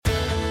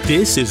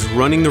This is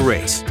Running the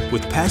Race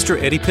with Pastor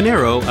Eddie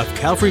Pinero of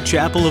Calvary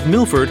Chapel of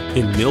Milford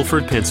in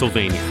Milford,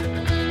 Pennsylvania.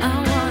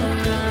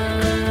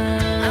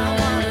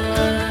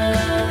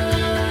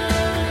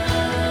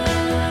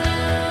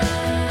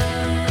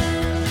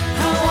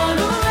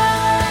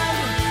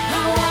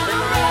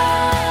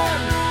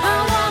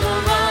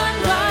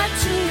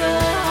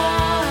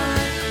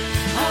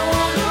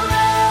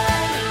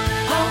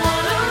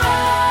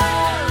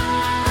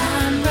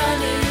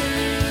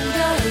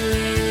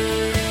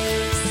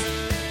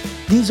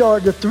 These are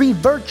the three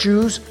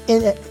virtues,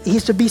 and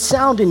he's to be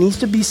sound, and he's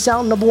to be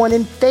sound, number one,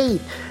 in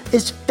faith.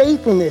 It's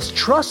faithfulness,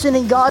 trusting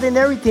in God in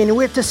everything. And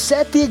we have to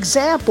set the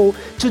example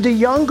to the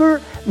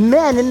younger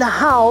men in the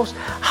house,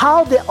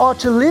 how they ought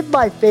to live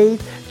by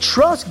faith,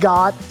 trust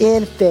God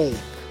in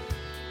faith.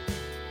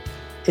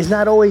 It's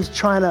not always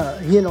trying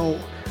to,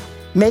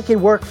 make it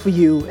work for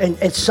you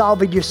and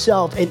solve it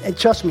yourself. And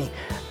trust me,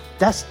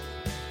 that's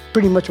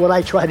pretty much what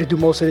I try to do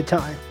most of the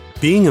time.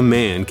 Being a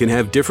man can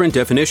have different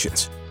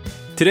definitions.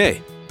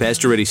 Today,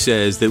 Pastor Eddie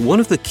says that one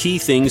of the key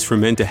things for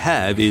men to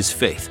have is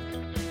faith.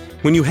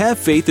 When you have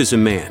faith as a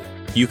man,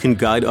 you can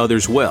guide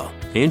others well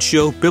and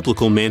show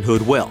biblical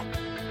manhood well.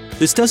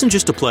 This doesn't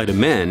just apply to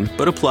men,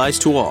 but applies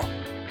to all.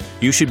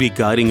 You should be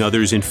guiding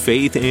others in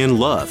faith and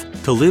love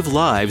to live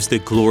lives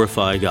that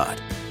glorify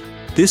God.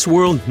 This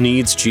world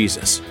needs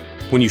Jesus.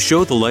 When you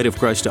show the light of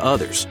Christ to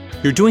others,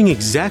 you're doing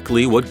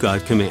exactly what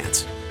God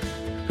commands.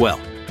 Well,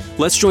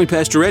 let's join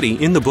Pastor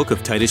Eddie in the book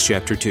of Titus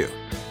chapter 2.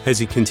 As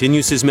he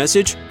continues his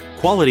message,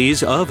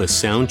 Qualities of a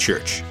Sound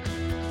Church.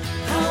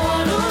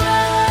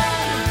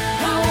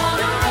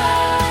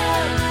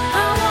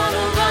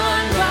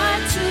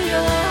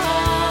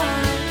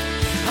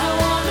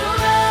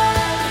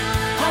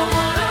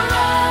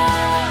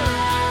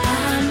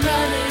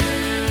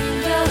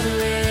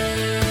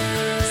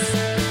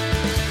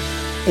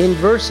 In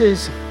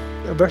verses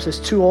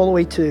 2 all the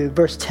way to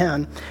verse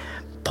 10,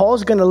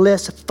 Paul's going to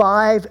list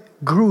 5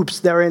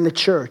 groups that are in the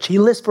church. He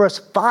lists for us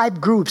 5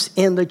 groups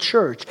in the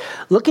church,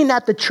 looking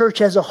at the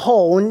church as a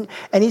whole, and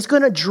he's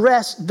going to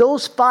address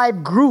those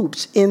 5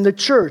 groups in the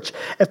church.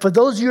 And for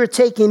those of you who are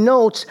taking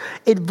notes,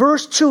 in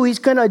verse 2, he's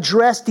going to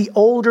address the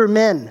older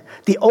men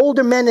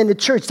in the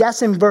church.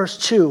 That's in verse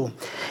 2.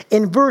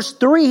 In verse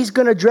 3, he's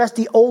going to address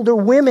the older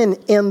women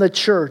in the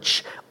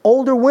church.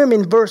 Older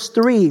women, verse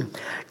 3.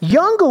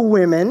 Younger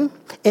women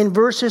in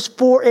verses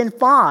 4 and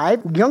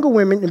 5. Younger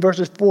women in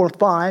verses 4 and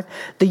 5.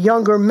 The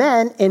younger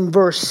men in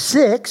verse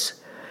 6.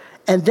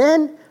 And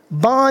then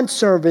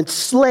bondservants,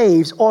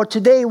 slaves, or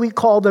today we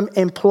call them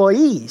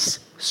employees.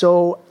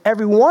 So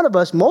every one of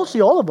us,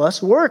 mostly all of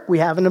us, work. We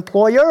have an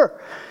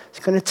employer. It's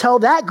going to tell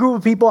that group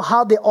of people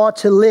how they ought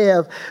to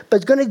live, but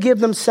it's going to give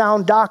them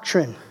sound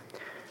doctrine,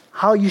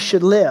 how you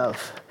should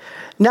live.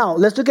 Now,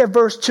 let's look at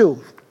verse 2.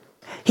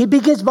 He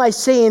begins by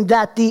saying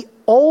that the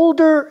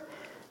older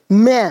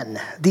men,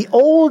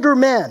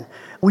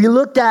 we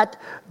looked at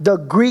the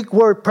Greek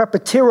word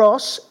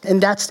prepateros,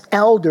 and that's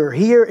elder.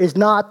 Here is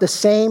not the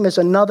same as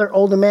another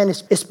older man.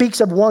 It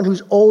speaks of one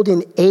who's old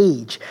in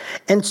age.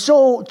 And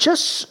so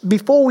just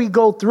before we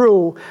go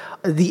through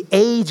the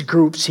age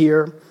groups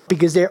here,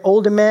 because they're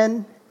older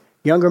men,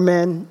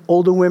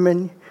 older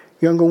women,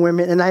 younger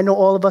women, and I know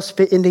all of us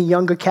fit in the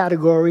younger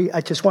category.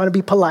 I just want to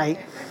be polite,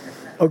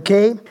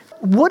 okay?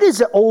 What is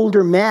an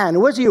older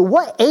man?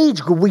 What age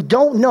group? We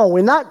don't know.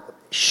 We're not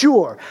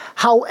sure.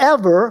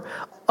 However,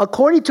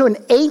 according to an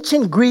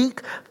ancient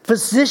Greek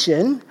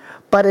physician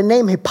by the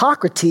name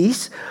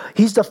Hippocrates,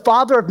 he's the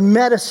father of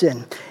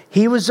medicine.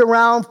 He was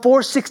around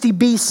 460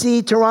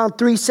 BC to around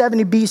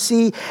 370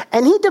 BC,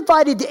 and he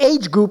divided the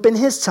age group in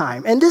his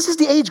time. And this is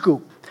the age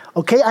group,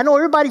 okay? I know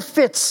everybody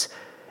fits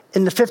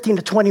in the 15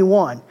 to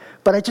 21,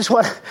 but I just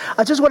want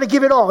to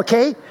give it all,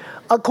 okay?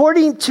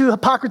 According to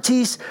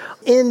Hippocrates,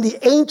 in the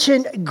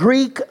ancient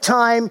Greek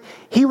time,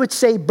 he would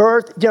say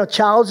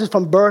child is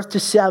from birth to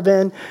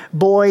 7,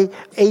 boy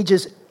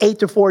ages 8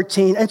 to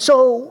 14. And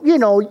so,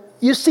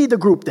 you see the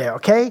group there,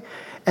 okay?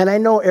 And I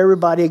know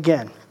everybody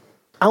again.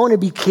 I want to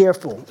be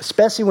careful,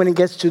 especially when it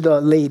gets to the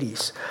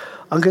ladies.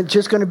 I'm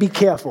just going to be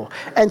careful.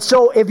 And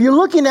so if you're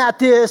looking at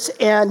this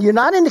and you're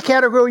not in the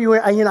category,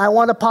 I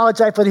want to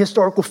apologize for the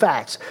historical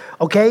facts,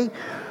 okay?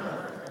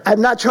 I'm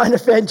not trying to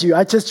offend you.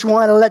 I just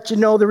want to let you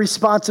know the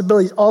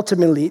responsibilities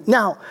ultimately.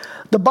 Now,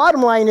 the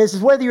bottom line is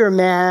whether you're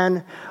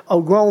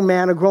a grown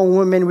man, a grown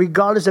woman,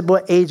 regardless of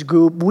what age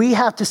group, we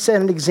have to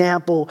set an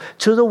example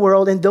to the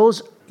world and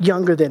those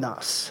younger than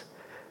us.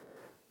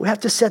 We have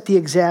to set the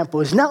example.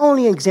 It's not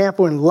only an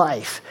example in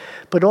life,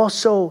 but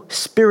also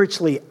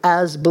spiritually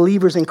as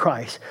believers in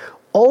Christ.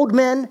 Old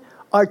men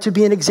are to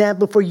be an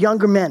example for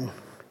younger men,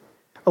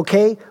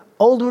 okay?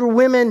 Older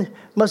women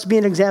must be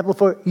an example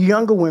for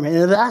younger women,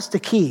 and that's the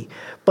key.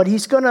 But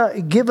he's going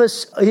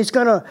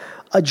to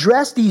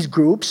address these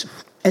groups.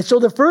 And so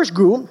the first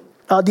group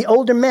the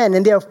older men.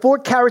 And there are 4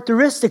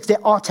 characteristics they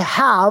ought to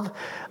have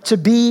to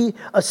be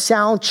a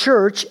sound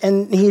church.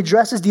 And he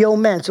addresses the old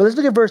men. So let's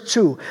look at verse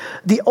 2.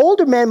 The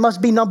older man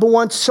must be, number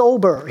 1,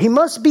 sober. He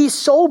must be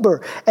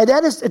sober. And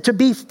that is to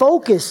be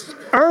focused,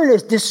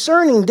 earnest,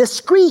 discerning,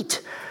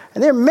 discreet.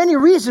 And there are many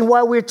reasons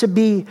why we're to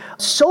be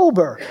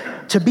sober,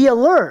 to be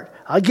alert.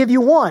 I'll give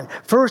you one.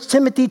 1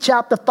 Timothy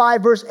chapter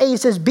 5, verse 8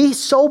 says, be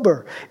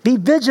sober, be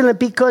vigilant,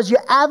 because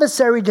your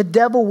adversary, the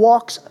devil,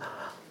 walks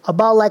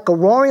about like a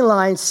roaring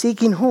lion,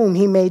 seeking whom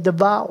he may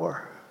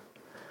devour.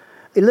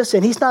 Hey,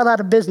 listen, he's not out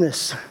of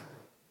business.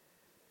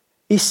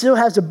 He still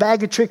has a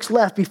bag of tricks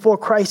left before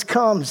Christ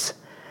comes.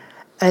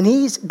 And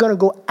he's going to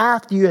go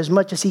after you as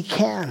much as he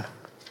can,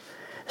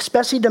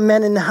 especially the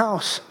men in the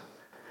house.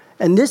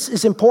 And this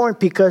is important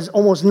because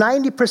almost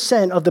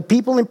 90% of the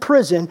people in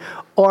prison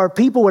are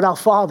people without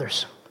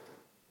fathers.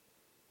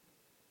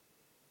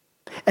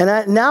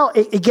 And now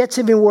it gets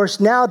even worse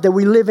now that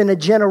we live in a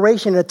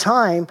generation, a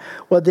time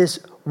where this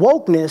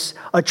wokeness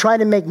are trying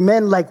to make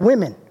men like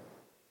women.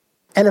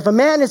 And if a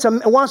man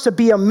wants to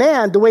be a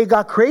man the way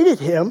God created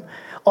him,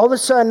 all of a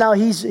sudden now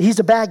he's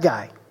a bad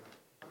guy.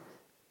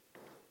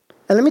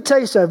 And let me tell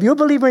you something. If you're a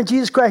believer in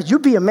Jesus Christ, you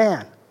be a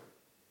man.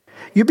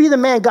 You be the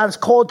man God has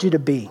called you to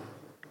be.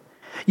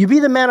 You be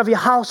the man of your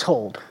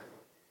household.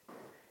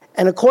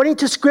 And according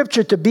to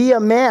Scripture, to be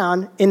a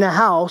man in the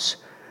house,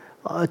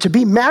 to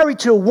be married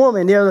to a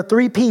woman, there are the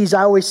 3 P's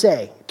I always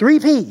say. 3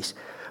 P's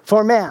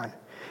for a man.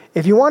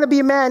 If you want to be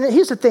a man,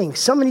 here's the thing.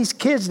 Some of these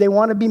kids, they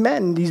want to be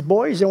men. These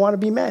boys, they want to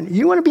be men.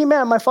 You want to be a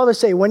man, my father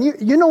say, when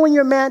when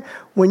you're a man,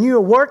 when you're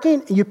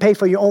working, you pay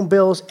for your own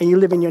bills and you're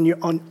living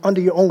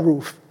under your own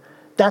roof.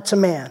 That's a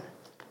man.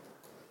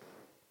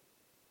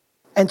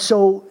 And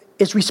so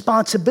it's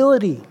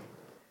responsibility.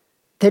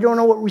 They don't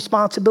know what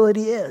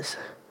responsibility is.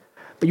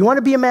 But you want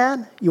to be a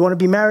man, you want to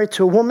be married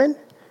to a woman,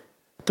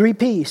 3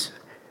 P's.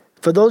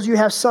 For those of you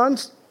who have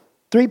sons,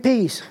 3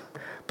 P's.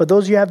 But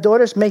those of you who have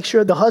daughters, make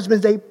sure the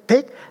husbands they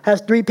pick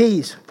has 3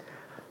 P's.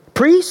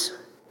 Priest,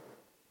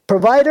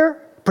 provider,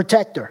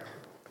 protector.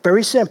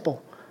 Very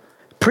simple.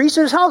 Priest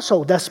is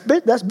household. That's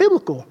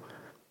biblical.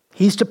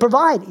 He's to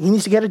provide. He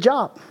needs to get a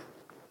job.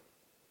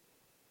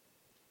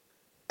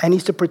 And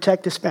he's to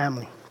protect his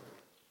family.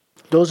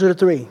 Those are the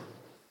 3.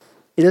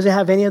 He doesn't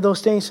have any of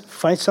those things,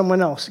 find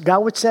someone else. God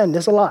would send.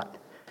 There's a lot.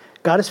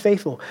 God is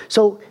faithful.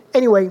 So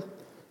anyway,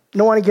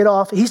 don't want to get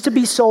off. He's to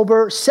be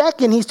sober.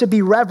 Second, he's to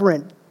be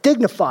reverent,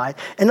 dignified.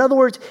 In other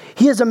words,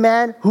 he is a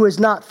man who is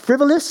not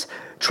frivolous,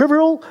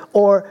 trivial,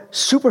 or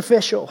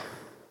superficial.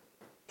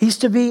 He's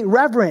to be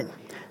reverent.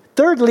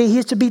 Thirdly,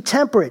 he's to be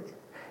temperate.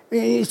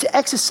 He's to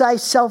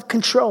exercise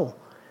self-control.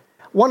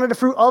 One of the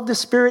fruit of the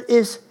Spirit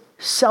is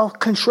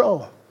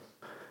self-control.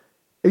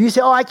 If you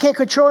say, I can't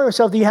control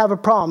myself, then you have a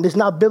problem. It's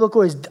not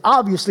biblical. It's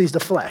obviously the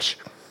flesh.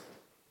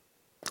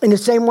 In the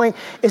same way,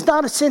 it's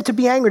not a sin to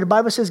be angry. The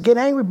Bible says, get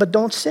angry, but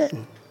don't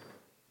sin.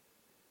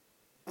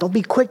 Don't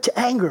be quick to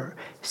anger.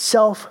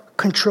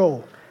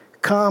 Self-control.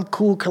 Calm,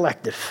 cool,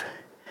 collective.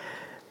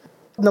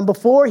 Number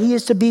 4, he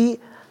is to be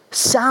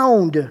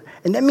sound.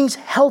 And that means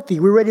healthy.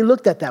 We already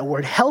looked at that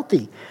word,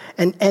 healthy.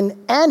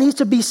 And he's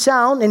to be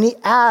sound, and he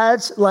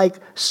adds like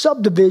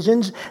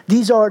subdivisions.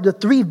 These are the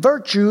 3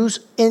 virtues.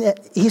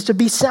 He's to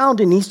be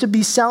sound, and he's to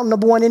be sound,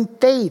 number 1, in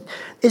faith.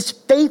 It's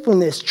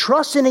faithfulness,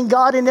 trusting in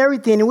God in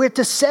everything. And we're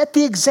to set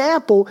the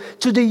example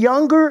to the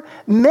younger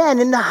men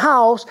in the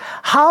house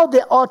how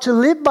they ought to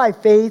live by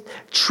faith,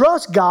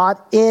 trust God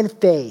in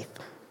faith.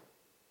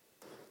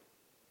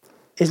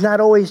 It's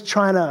not always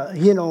trying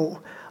to,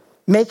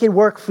 make it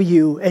work for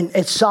you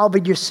and solve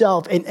it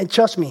yourself. And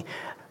trust me,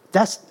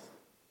 that's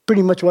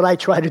pretty much what I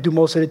try to do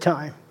most of the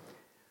time.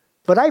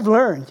 But I've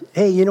learned,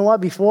 hey, you know what?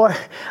 Before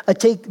I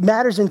take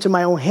matters into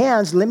my own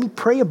hands, let me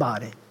pray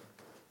about it.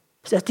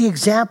 That's the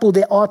example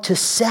they ought to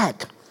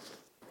set.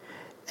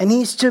 And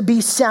he's to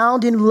be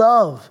sound in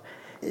love.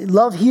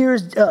 Love here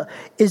is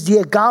the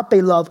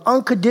agape love,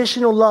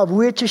 unconditional love.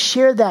 We're to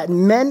share that.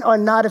 Men are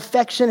not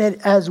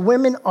affectionate as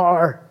women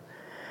are.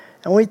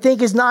 And we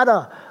think it's not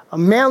a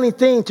manly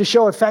thing to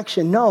show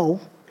affection. No,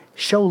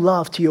 show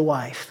love to your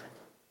wife.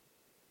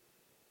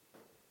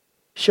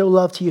 Show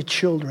love to your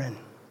children.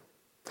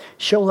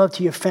 Show love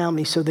to your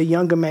family so the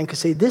younger man can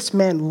say, this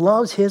man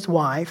loves his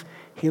wife.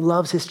 He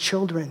loves his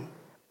children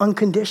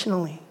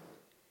unconditionally.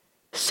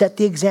 Set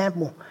the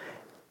example.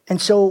 And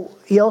so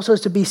he also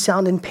is to be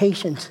sound in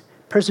patience,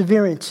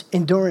 perseverance,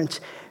 endurance.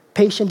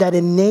 Patience that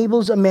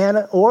enables a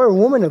man or a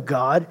woman of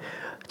God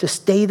to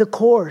stay the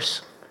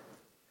course,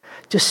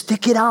 to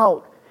stick it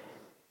out.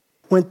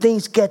 When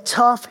things get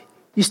tough,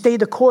 you stay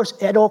the course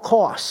at all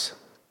costs.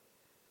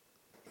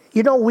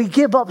 We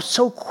give up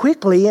so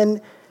quickly, and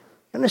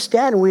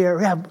understand we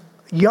have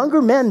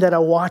younger men that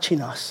are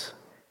watching us.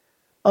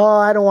 Oh,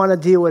 I don't want to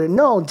deal with it.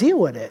 No, deal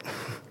with it.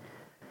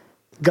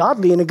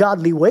 Godly, in a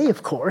godly way,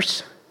 of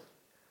course.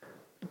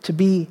 To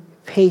be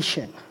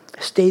patient,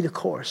 stay the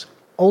course.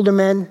 Older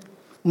men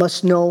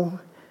must know,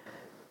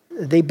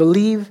 they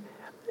believe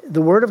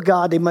the Word of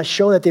God. They must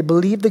show that they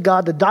believe the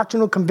God, the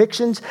doctrinal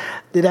convictions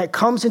that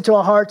comes into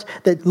our hearts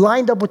that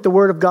lined up with the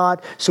Word of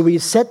God. So we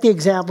set the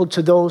example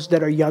to those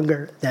that are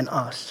younger than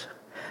us.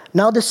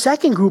 Now, the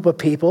second group of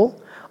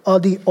people are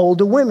the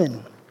older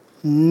women.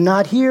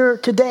 Not here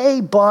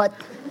today, but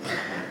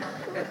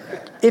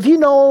if you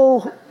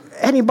know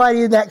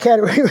anybody in that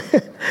category,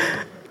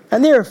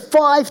 and there are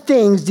 5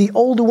 things the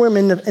older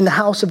women in the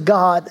house of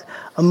God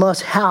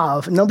must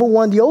have. Number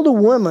 1, the older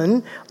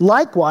women,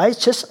 likewise,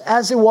 just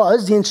as it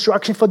was the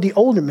instruction for the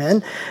older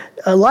men,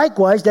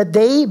 likewise, that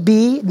they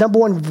be, number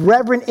 1,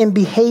 reverent in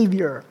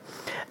behavior.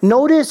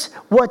 Notice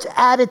what's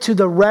added to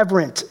the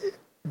reverent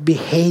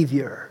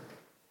behavior.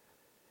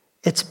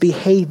 It's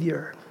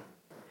behavior.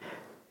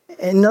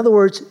 In other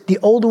words, the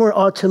older women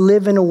are to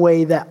live in a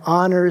way that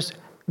honors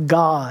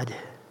God,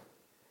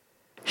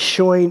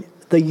 showing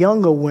the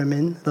younger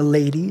women, the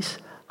ladies,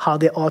 how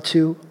they ought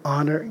to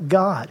honor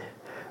God.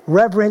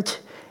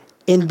 Reverent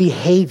in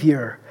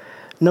behavior.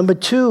 Number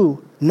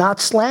 2, not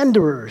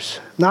slanderers.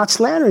 Not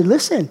slanderers.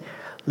 Listen,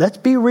 let's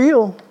be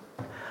real.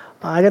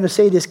 I got to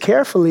say this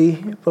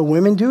carefully, but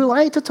women do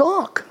like to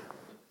talk.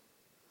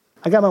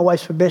 I got my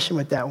wife's permission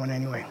with that one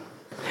anyway.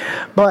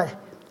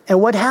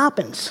 And what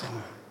happens?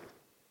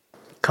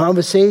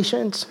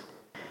 Conversations,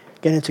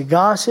 get into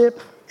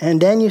gossip, and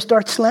then you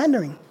start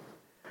slandering.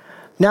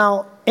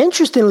 Now,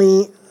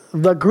 interestingly,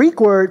 the Greek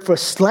word for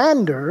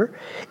slander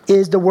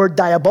is the word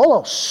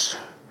diabolos,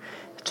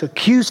 to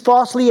accuse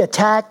falsely,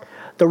 attack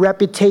the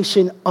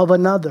reputation of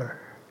another.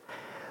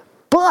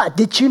 But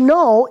did you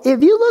know,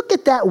 if you look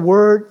at that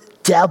word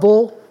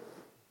devil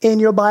in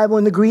your Bible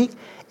in the Greek,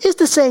 it's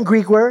the same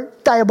Greek word,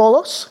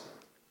 diabolos.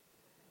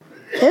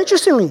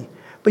 Interestingly,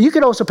 but you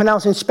could also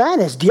pronounce it in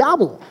Spanish,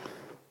 diablo.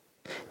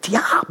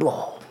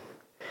 Diablo.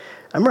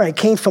 I remember I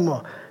came from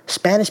a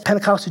Spanish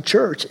Pentecostal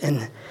church,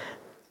 and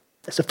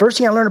that's the first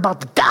thing I learned about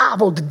the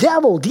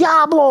devil,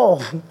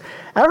 diablo.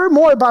 I heard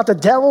more about the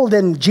devil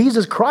than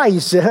Jesus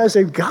Christ. I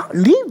said, God,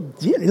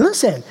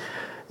 listen,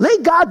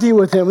 let God deal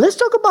with him. Let's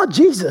talk about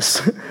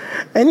Jesus.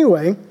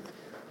 Anyway,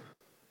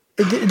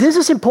 this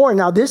is important.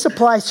 Now, this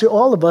applies to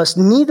all of us.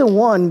 Neither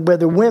one,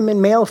 whether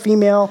women, male,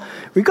 female,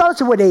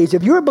 regardless of what age,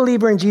 if you're a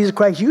believer in Jesus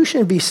Christ, you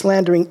shouldn't be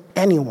slandering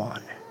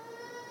anyone.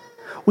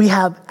 We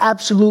have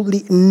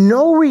absolutely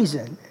no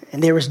reason,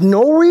 and there is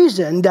no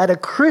reason that a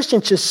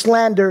Christian should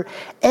slander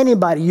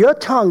anybody. Your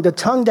tongue, the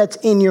tongue that's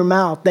in your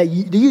mouth that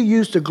you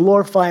use to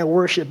glorify and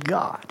worship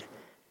God,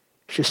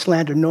 should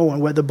slander no one,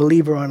 whether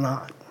believer or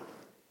not.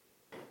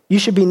 You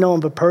should be known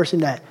as a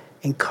person that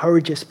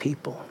encourages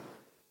people,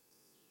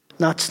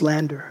 not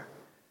slander.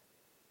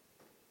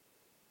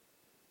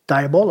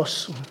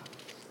 Diabolos.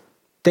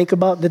 Think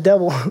about the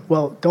devil.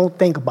 Well, don't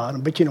think about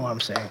him, but you know what I'm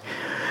saying.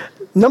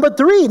 Number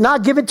 3,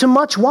 not given to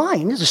much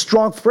wine. This is a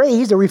strong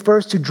phrase that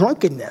refers to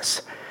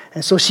drunkenness.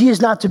 And so she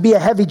is not to be a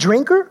heavy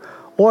drinker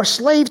or a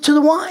slave to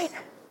the wine.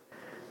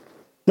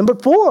 Number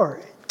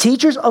 4,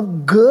 teachers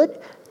of good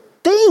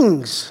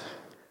things.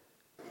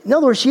 In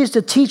other words, she is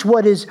to teach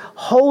what is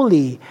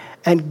holy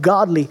and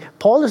godly.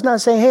 Paul is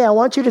not saying, hey, I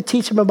want you to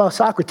teach him about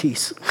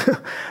Socrates.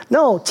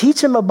 No,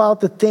 teach him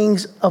about the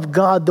things of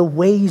God, the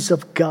ways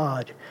of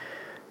God.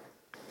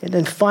 And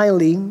then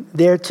finally,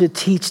 they're to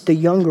teach the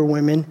younger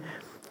women.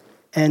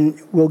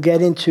 And we'll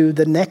get into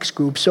the next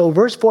group. So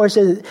verse 4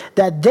 says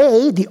that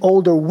they, the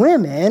older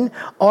women,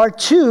 are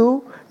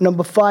to,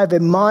 number 5,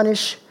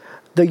 admonish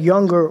the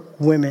younger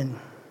women.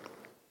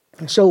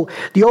 And so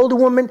the older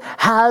woman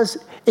has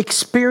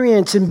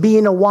experience in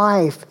being a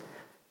wife,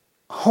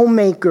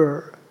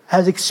 homemaker,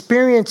 has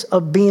experience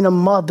of being a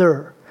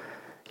mother.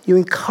 You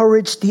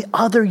encourage the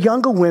other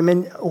younger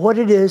women what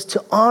it is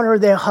to honor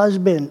their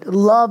husband,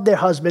 love their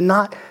husband,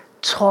 not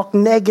talk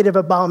negative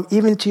about him,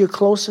 even to your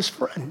closest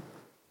friend.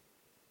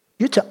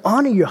 You're to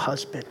honor your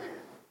husband.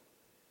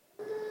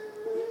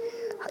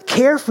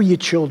 Care for your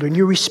children.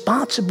 You're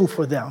responsible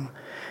for them.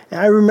 And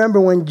I remember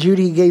when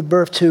Judy gave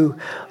birth to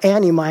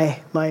Annie,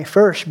 my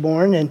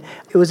firstborn, and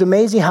it was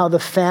amazing how the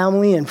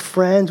family and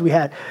friends, we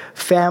had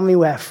family,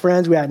 we had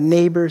friends, we had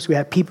neighbors, we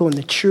had people in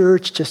the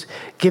church just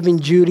giving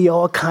Judy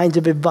all kinds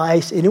of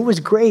advice. And it was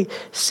great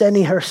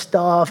sending her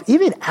stuff,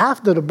 even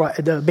after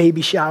the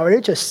baby shower,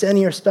 they're just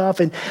sending her stuff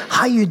and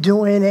how you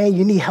doing? Hey,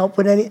 you need help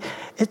with any?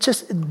 It's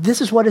just, this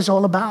is what it's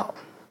all about.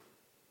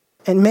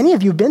 And many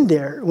of you have been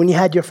there when you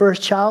had your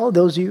first child,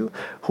 those of you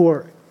who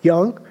are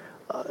young,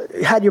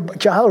 had your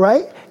child,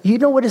 right? You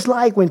know what it's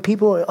like when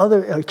people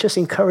are just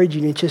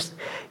encouraging you, just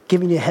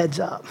giving you a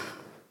heads up.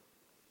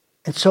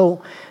 And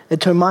so, and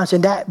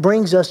that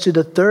brings us to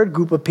the third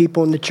group of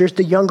people in the church,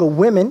 the younger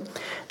women.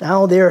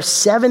 Now, there are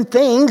 7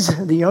 things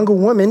the younger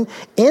women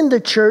in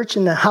the church,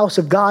 in the house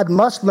of God,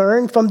 must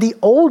learn from the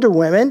older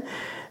women,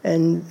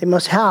 and they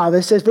must have.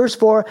 It says, verse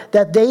 4,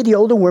 that they, the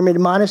older women,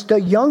 admonish the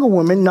younger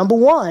women, number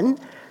 1,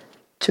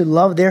 to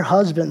love their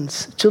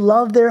husbands. To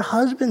love their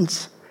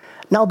husbands.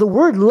 Now, the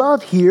word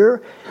love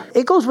here,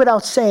 it goes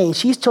without saying.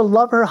 She's to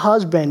love her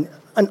husband.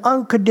 an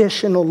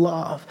unconditional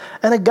love,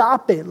 an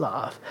agape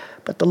love.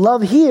 But the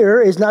love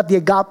here is not the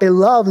agape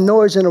love,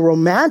 nor is it a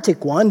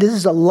romantic one. This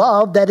is a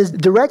love that is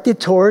directed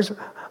towards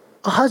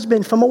a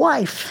husband from a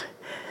wife.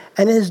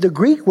 And it is the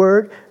Greek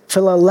word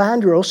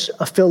philandros,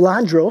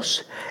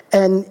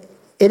 and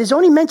it is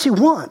only mentioned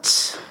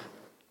once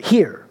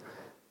here.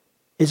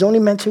 It's only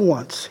mentioned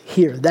once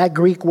here. That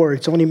Greek word,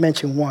 it's only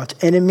mentioned once.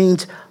 And it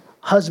means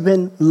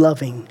husband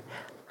loving.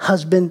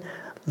 Husband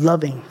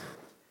loving.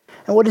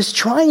 And what it's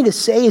trying to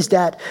say is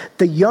that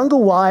the younger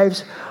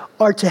wives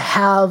are to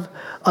have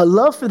a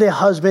love for their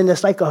husband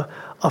that's like a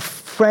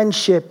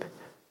friendship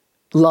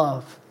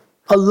love.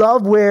 A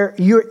love where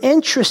you're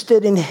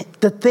interested in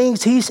the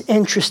things he's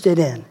interested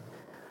in.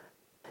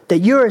 That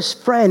you're his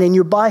friend and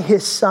you're by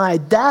his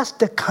side. That's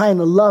the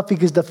kind of love,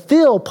 because the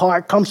phil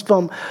part comes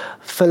from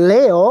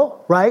phileo,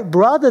 right?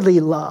 Brotherly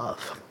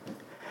love.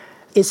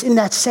 It's in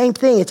that same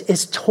thing.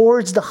 It's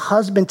towards the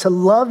husband, to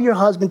love your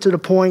husband to the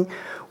point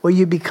where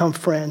you become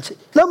friends.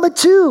 Number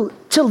 2,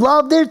 to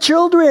love their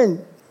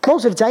children.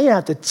 Most of the time, you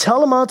have to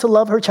tell a mom to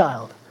love her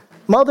child.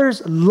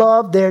 Mothers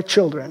love their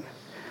children.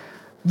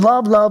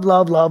 Love, love,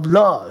 love, love,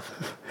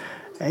 love.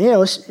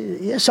 And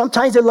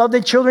sometimes they love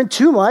their children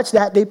too much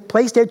that they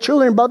place their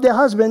children above their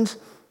husbands.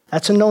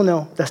 That's a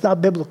no-no. That's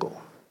not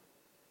biblical.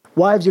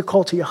 Wives, you're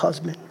called to your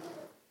husband.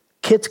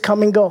 Kids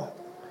come and go.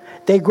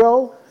 They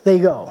grow, they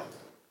go.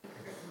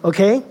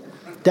 Okay?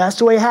 That's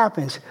the way it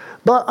happens.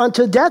 But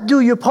until death do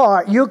you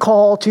part, you're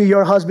called to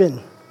your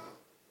husband.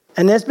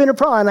 And there's been a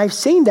problem. I've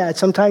seen that.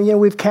 Sometimes,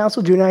 we've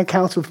counseled, Junior and I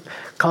counsel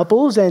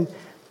couples, and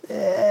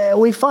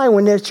we find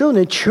when there's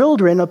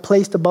children are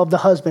placed above the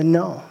husband.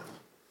 No.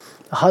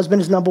 The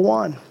husband is number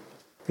 1,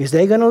 because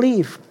they're going to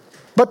leave.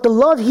 But the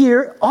love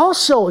here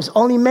also is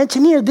only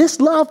mentioned here.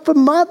 This love for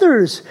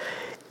mothers,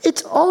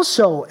 it's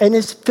also, and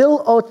it's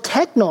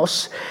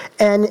philoteknos,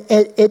 and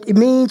it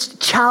means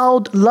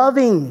child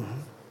loving.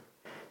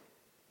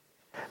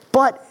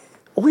 But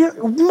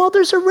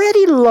mothers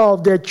already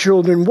love their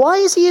children. Why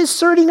is he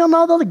inserting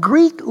another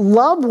Greek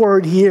love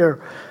word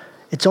here?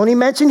 It's only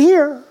mentioned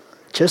here,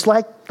 just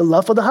like the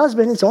love for the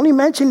husband. It's only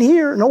mentioned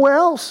here, nowhere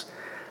else.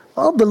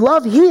 Well, the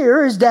love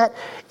here is that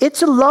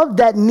it's a love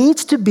that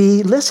needs to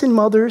be, listen,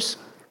 mothers,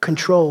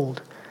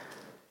 controlled.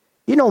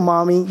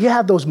 Mommy, you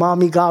have those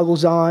mommy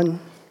goggles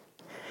on,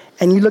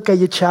 and you look at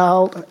your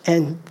child,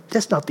 and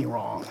there's nothing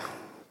wrong.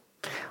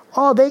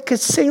 Oh, they could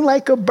sing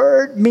like a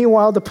bird.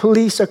 Meanwhile, the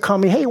police are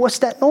coming. Hey, what's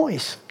that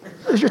noise?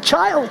 It's your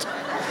child.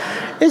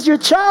 It's your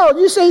child.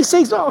 You say he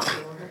sings, oh.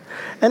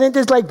 And then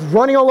there's like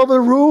running all over the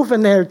roof,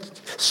 and they're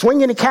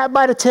swinging the cat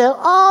by the tail.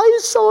 Oh,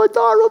 he's so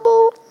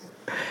adorable.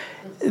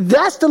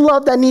 That's the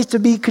love that needs to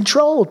be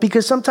controlled,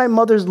 because sometimes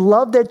mothers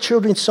love their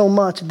children so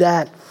much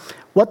that,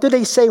 what do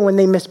they say when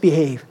they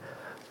misbehave?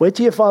 Wait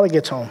till your father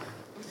gets home.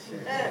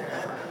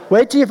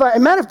 Wait till your father. As a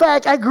matter of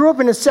fact, I grew up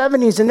in the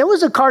 70s, and there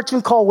was a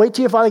cartoon called Wait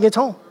Till Your Father Gets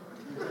Home.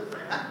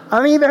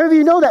 I mean, if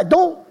you know that,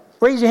 don't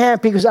raise your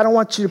hand, because I don't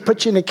want you to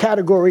put you in the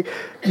category,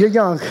 you're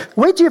young.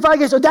 Wait till your father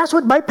gets home. That's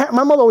what my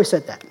mother always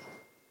said that.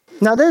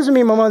 Now, that doesn't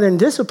mean my mother didn't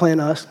discipline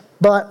us,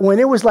 but when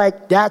it was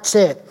like, that's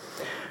it.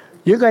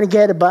 You're going to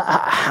get it, but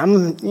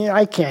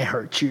I can't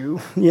hurt you,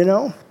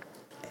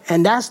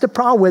 And that's the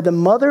problem with the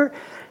mother.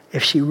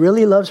 If she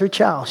really loves her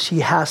child, she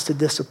has to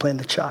discipline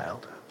the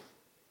child.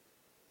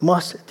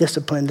 Must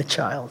discipline the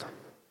child.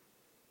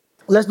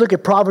 Let's look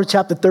at Proverbs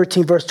chapter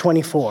 13, verse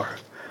 24.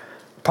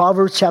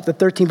 Proverbs chapter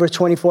 13, verse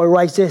 24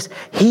 writes this.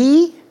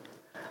 He,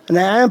 and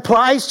that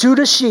implies to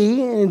the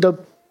she, and the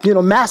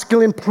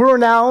masculine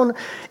pronoun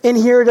in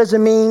here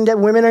doesn't mean that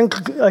women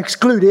are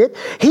excluded.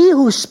 He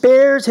who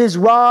spares his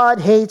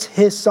rod hates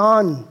his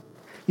son.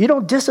 You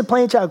don't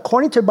discipline your child.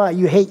 According to the Bible,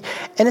 you hate.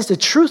 And it's the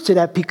truth to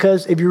that,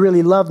 because if you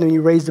really love them,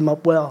 you raise them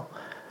up well.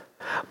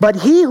 But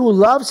he who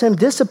loves him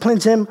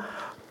disciplines him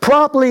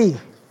properly.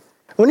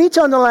 We need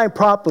to underline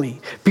properly,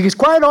 because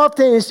quite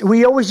often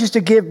we always used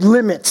to give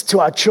limits to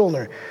our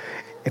children.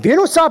 If you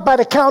don't stop by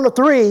the count of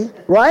 3,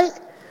 right?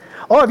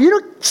 Or if you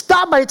don't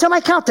stop by the time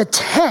I count to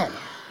 10,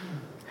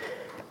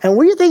 and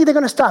where do you think they're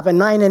going to stop? At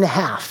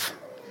 9.5.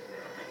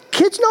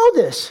 Kids know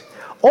this.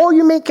 Or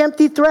you make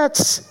empty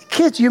threats.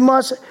 Kids, you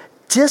must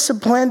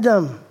discipline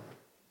them.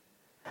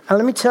 And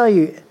let me tell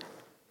you,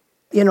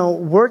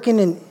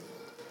 working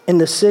in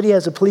the city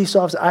as a police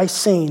officer, I've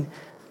seen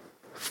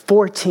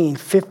 14,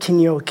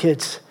 15-year-old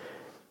kids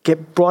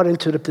get brought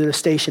into the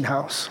station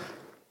house.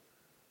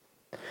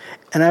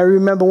 And I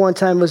remember one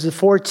time it was a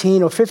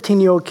 14 or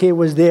 15-year-old kid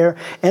was there.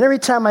 And every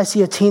time I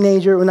see a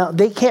teenager, now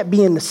they can't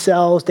be in the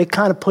cells. They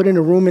kind of put in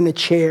a room in a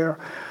chair.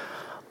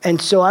 And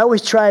so I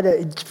always try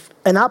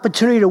an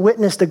opportunity to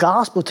witness the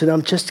gospel to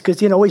them, just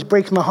because, it always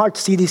breaks my heart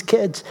to see these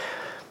kids.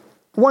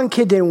 One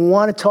kid didn't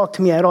want to talk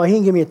to me at all. He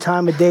didn't give me a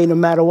time of day, no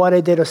matter what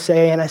I did or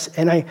say. And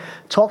I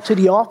talked to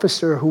the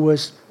officer who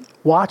was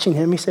watching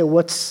him. He said,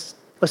 what's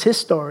his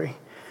story?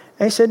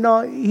 And he said,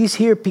 no, he's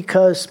here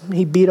because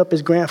he beat up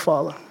his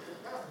grandfather.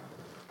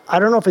 I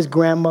don't know if it's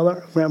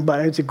grandmother,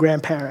 but it's a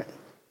grandparent.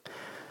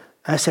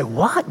 And I said,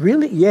 what?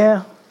 Really?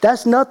 Yeah,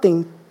 that's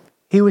nothing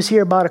He was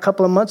here about a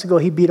couple of months ago.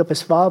 He beat up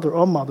his father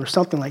or mother,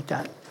 something like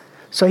that.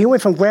 So he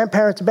went from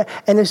grandparents to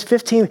and there's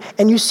 15.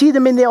 And you see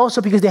them in there also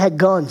because they had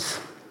guns.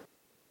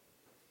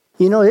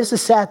 You know, it's a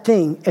sad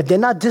thing. If they're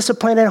not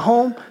disciplined at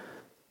home,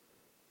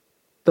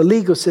 the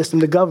legal system,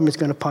 the government's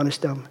going to punish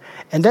them.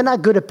 And they're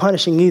not good at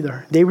punishing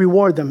either. They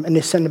reward them and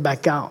they send them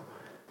back out.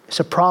 It's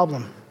a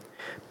problem.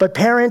 But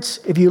parents,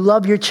 if you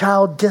love your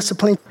child,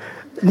 discipline.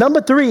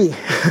 Number 3,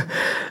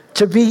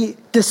 to be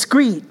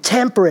discreet,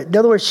 temperate. In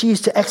other words,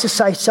 she's to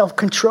exercise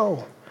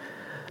self-control.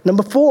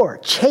 Number 4,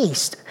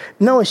 chaste.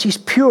 No, she's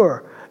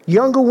pure.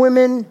 Younger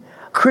women,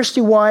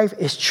 Christian wife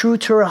is true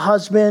to her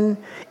husband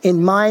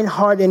in mind,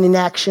 heart, and in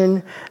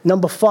action.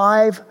 Number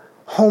 5,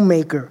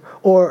 homemaker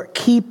or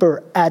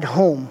keeper at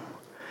home.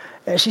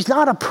 She's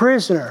not a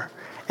prisoner.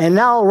 And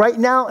now, right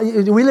now,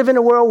 we live in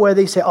a world where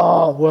they say,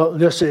 oh, well,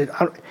 listen,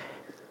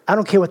 I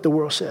don't care what the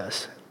world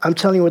says. I'm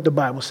telling you what the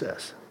Bible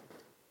says.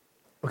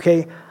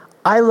 Okay?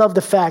 I love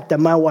the fact that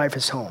my wife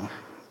is home.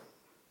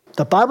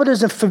 The Bible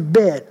doesn't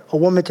forbid a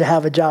woman to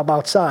have a job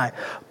outside,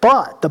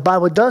 but the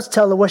Bible does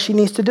tell her what she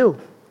needs to do.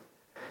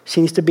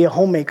 She needs to be a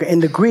homemaker. In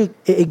the Greek,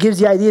 it gives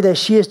the idea that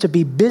she is to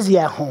be busy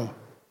at home.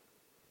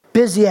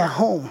 Busy at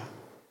home.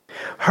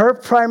 Her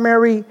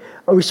primary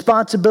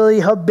responsibility,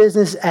 her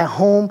business at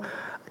home,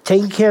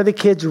 taking care of the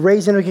kids,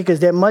 raising the kids, because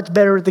they're much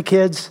better with the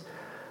kids.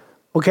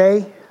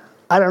 Okay?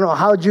 I don't know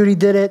how Judy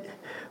did it,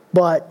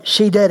 but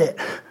she did it.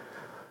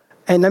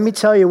 And let me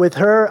tell you, with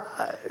her,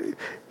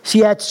 she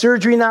had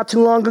surgery not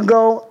too long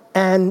ago,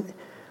 and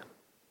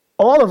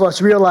all of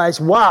us realized,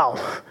 wow,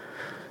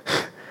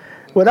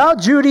 without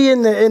Judy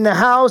in the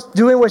house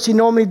doing what she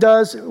normally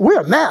does, we're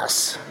a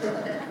mess.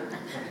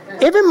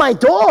 Even my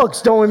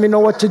dogs don't even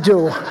know what to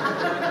do.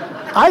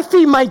 I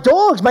feed my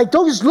dogs. My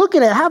dog is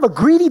looking at, I have a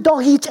greedy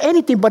dog. He eats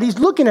anything, but he's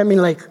looking at me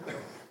like,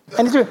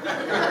 and he's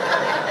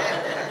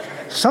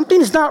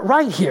something's not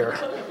right here.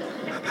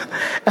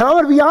 And I'm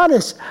going to be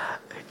honest,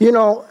 you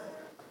know,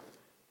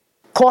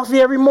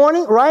 coffee every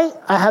morning, right?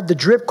 I have the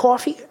drip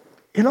coffee.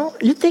 You know,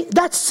 you think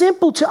that's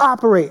simple to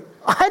operate.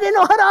 I didn't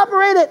know how to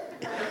operate it.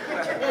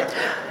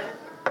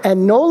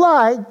 And no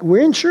lie,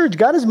 we're in church.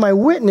 God is my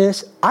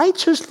witness. I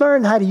just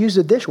learned how to use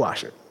a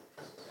dishwasher.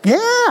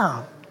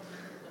 Yeah.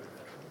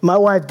 My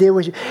wife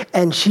did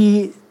and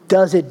she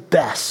does it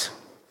best.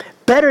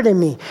 Better than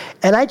me.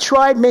 And I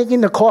tried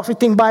making the coffee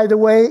thing, by the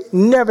way,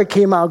 never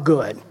came out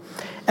good.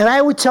 And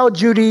I would tell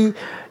Judy,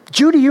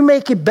 you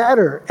make it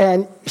better.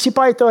 And she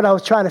probably thought I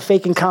was trying to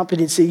fake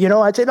incompetency. You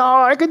know, I'd say, no,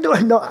 I can do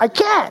it. No, I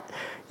can't.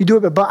 You do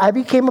it, but I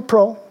became a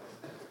pro.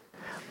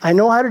 I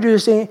know how to do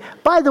this thing.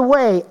 By the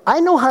way,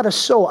 I know how to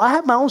sew. I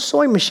have my own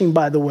sewing machine,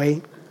 by the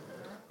way.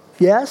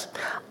 Yes?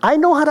 I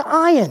know how to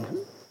iron.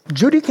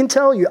 Judy can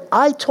tell you,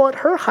 I taught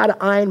her how to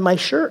iron my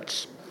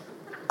shirts.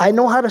 I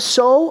know how to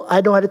sew.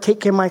 I know how to take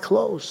care of my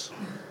clothes.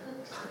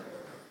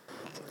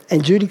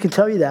 And Judy can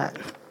tell you that.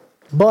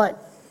 But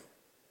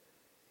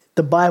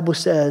the Bible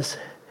says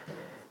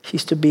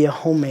she's to be a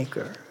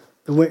homemaker.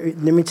 Let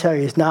me tell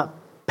you, it's not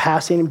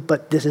passing,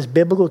 but this is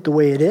biblical the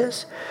way it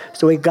is. It's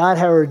the way God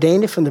had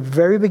ordained it from the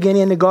very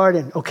beginning in the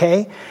garden,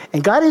 okay?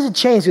 And God hasn't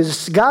changed.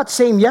 It's God's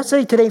same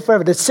yesterday, today,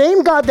 forever. The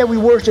same God that we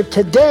worship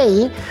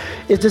today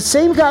is the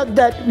same God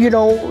that, you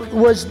know,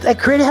 that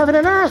created heaven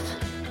and earth.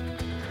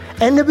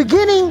 And in the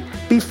beginning,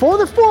 before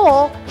the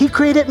fall, he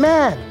created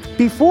man,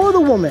 before the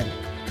woman.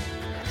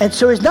 And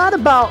so it's not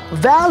about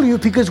value,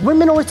 because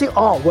women always say,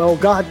 oh, well,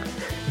 God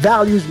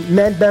values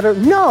men better.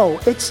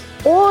 No, it's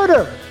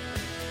order.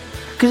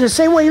 Because the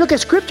same way you look at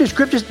scriptures,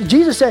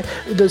 Jesus said,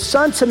 the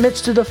Son submits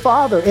to the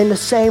Father in the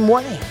same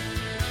way.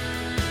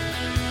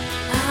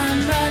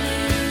 I'm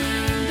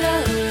running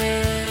the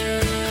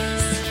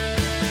race.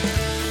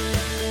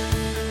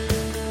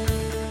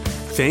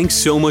 Thanks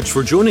so much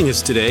for joining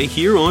us today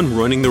here on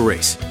Running the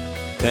Race.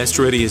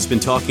 Pastor Eddie has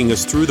been talking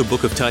us through the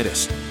book of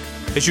Titus.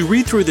 As you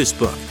read through this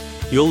book,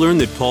 you'll learn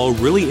that Paul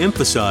really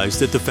emphasized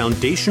that the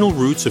foundational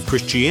roots of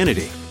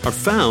Christianity are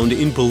found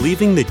in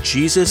believing that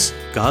Jesus,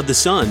 God the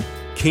Son,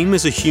 came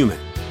as a human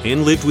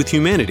and lived with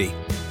humanity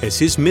as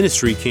his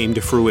ministry came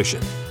to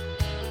fruition.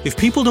 If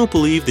people don't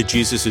believe that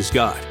Jesus is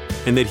God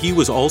and that he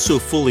was also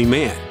fully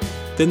man,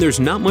 then there's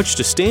not much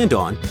to stand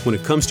on when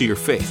it comes to your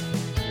faith.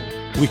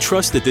 We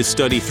trust that this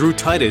study through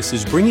Titus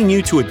is bringing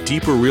you to a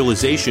deeper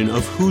realization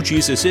of who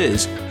Jesus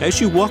is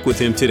as you walk with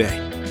him today.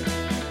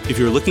 If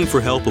you're looking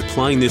for help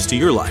applying this to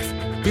your life,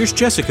 here's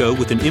Jessica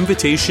with an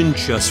invitation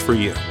just for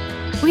you.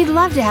 We'd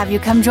love to have you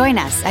come join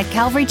us at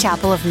Calvary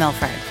Chapel of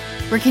Milford.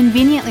 We're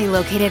conveniently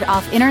located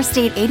off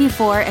Interstate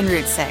 84 and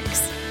Route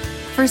 6.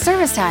 For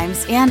service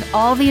times and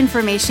all the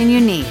information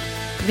you need,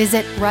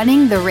 visit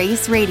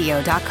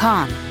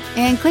runningtheraceradio.com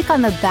and click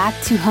on the Back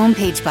to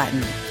Homepage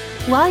button.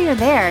 While you're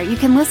there, you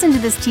can listen to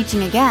this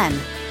teaching again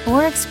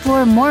or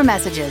explore more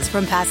messages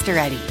from Pastor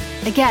Eddie.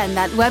 Again,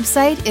 that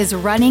website is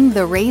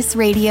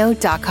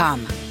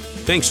runningtheraceradio.com.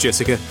 Thanks,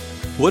 Jessica.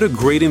 What a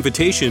great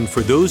invitation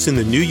for those in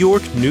the New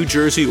York, New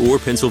Jersey, or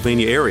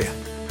Pennsylvania area.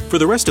 For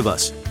the rest of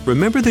us,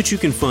 remember that you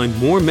can find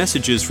more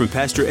messages from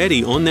Pastor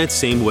Eddie on that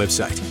same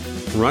website,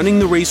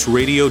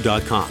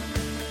 runningtheraceradio.com.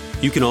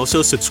 You can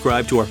also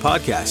subscribe to our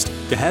podcast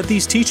to have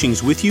these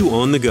teachings with you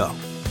on the go.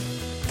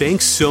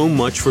 Thanks so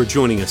much for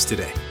joining us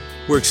today.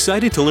 We're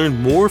excited to learn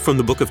more from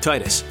the book of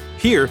Titus,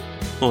 here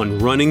on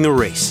Running the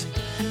Race.